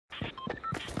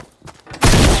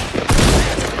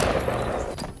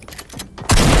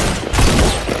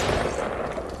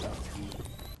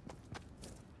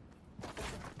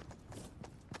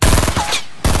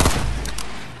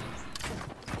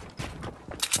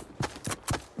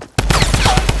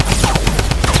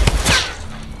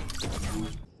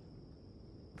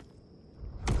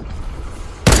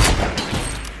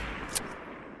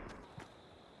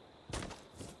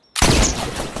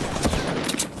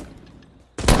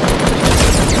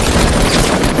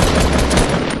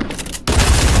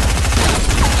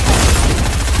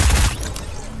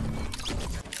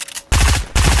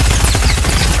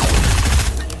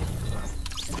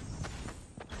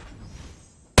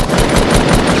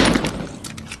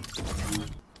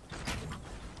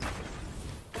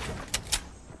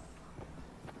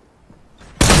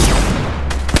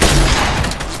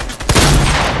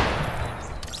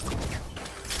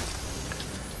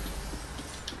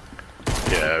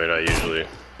mean, I usually...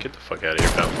 Get the fuck out of here,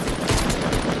 pal.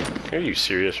 Are you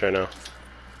serious right now?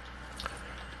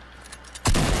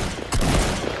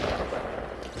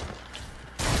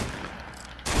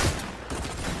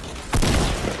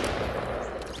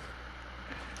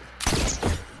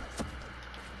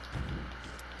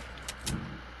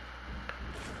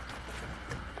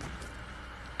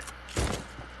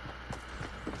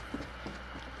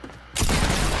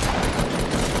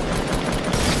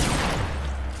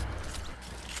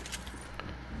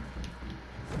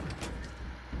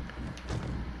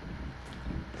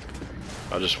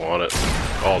 I just want it.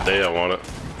 All day I want it.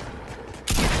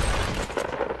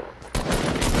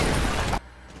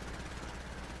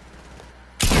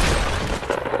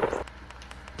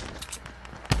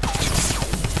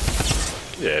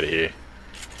 Get out of here.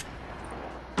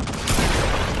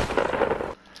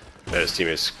 Yeah, his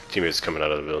teammates coming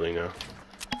out of the building now.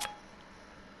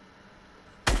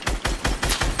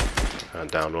 I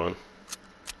downed one.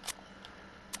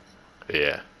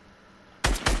 Yeah.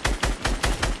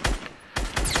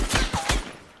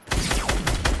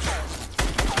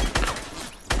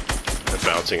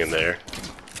 Bouncing in there.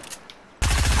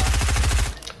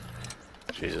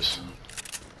 Jesus.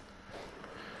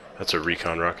 That's a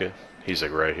recon rocket. He's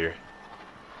like right here.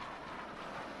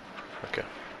 Okay.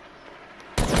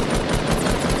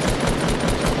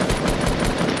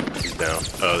 He's down.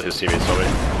 Oh, his teammates on me.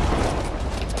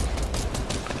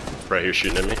 Right here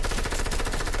shooting at me.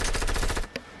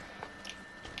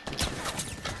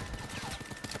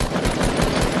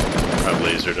 I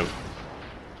lasered him.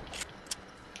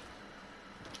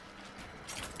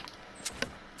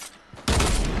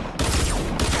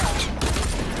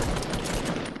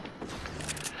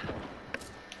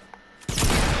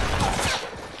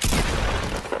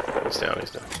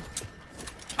 He's down.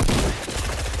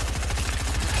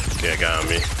 Okay, a guy on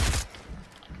me.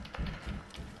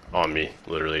 On me,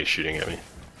 literally shooting at me.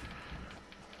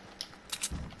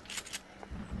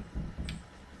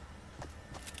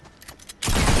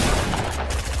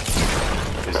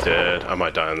 He's dead. I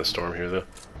might die in the storm here though.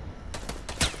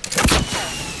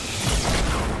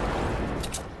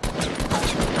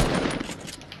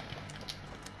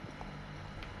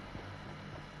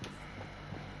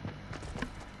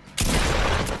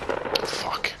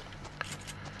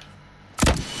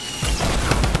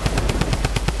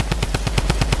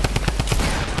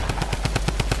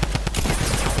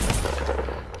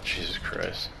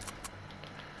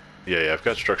 Yeah, I've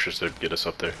got structures to get us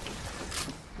up there.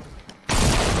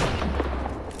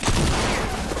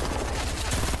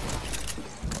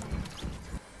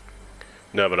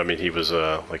 No, but I mean, he was,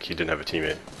 like, he didn't have a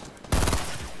teammate.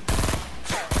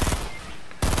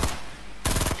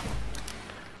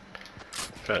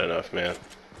 Fat enough, man.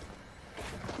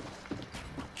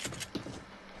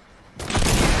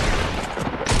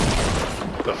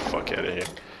 Get the fuck out of here.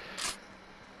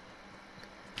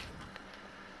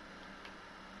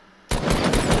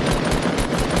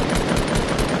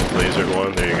 Lasered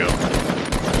one, there you go.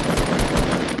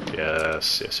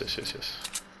 Yes.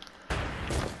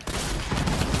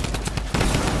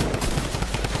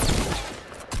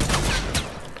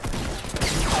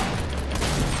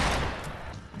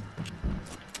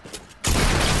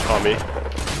 On me.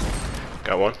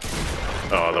 Got one.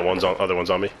 Oh, the other one's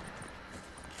on me.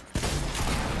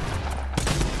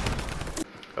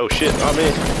 Oh shit, on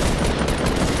me.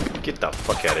 Get the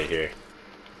fuck out of here.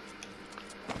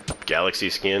 Galaxy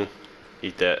skin.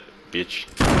 Eat that, bitch.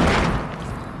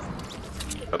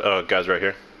 Oh, guys right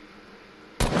here.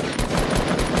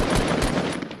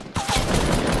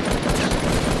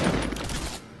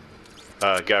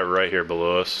 Guy right here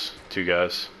below us. Two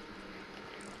guys.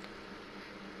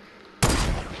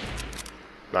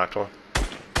 Knocked one.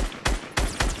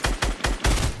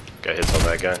 Got hits on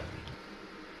that guy.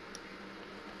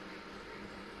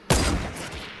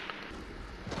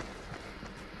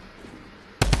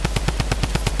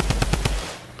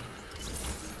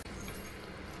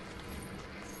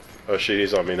 Oh shit,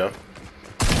 he's on me now.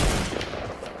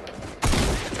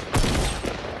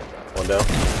 One down.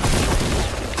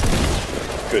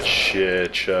 Good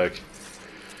shit, Chuck.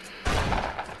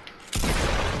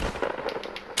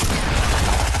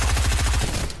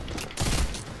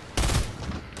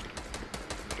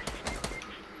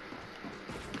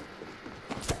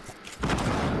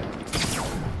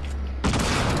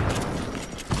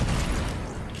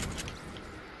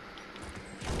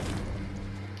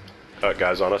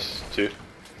 Guys on us, too.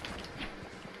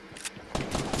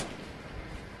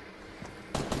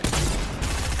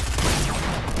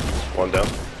 One down.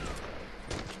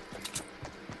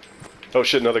 Oh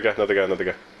shit, another guy.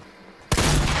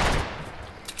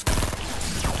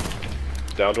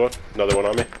 Downed one. Another one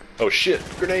on me. Oh shit!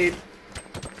 Grenade!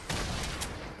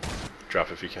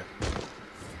 Drop if you can.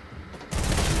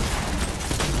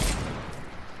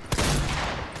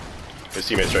 His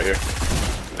teammate's right here.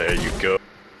 There you go.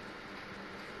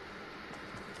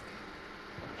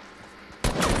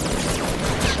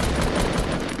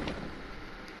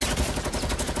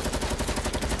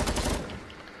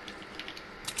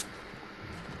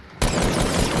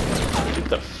 Get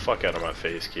the fuck out of my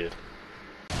face, kid.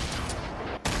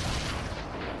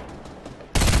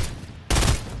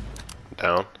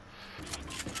 Down.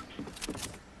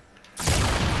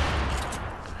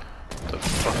 What the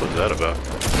fuck was that about?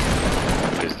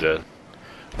 He's dead.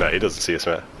 Nah, he doesn't see us,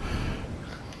 man.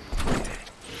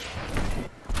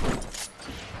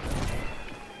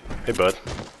 Hey, bud.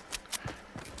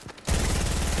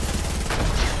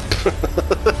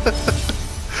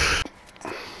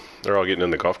 They're all getting in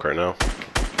the golf cart now.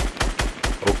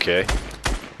 Okay.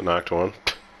 I knocked one.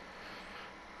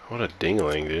 What a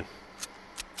dingling, dude.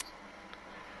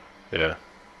 Yeah.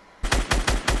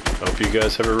 Hope you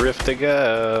guys have a rift to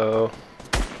go.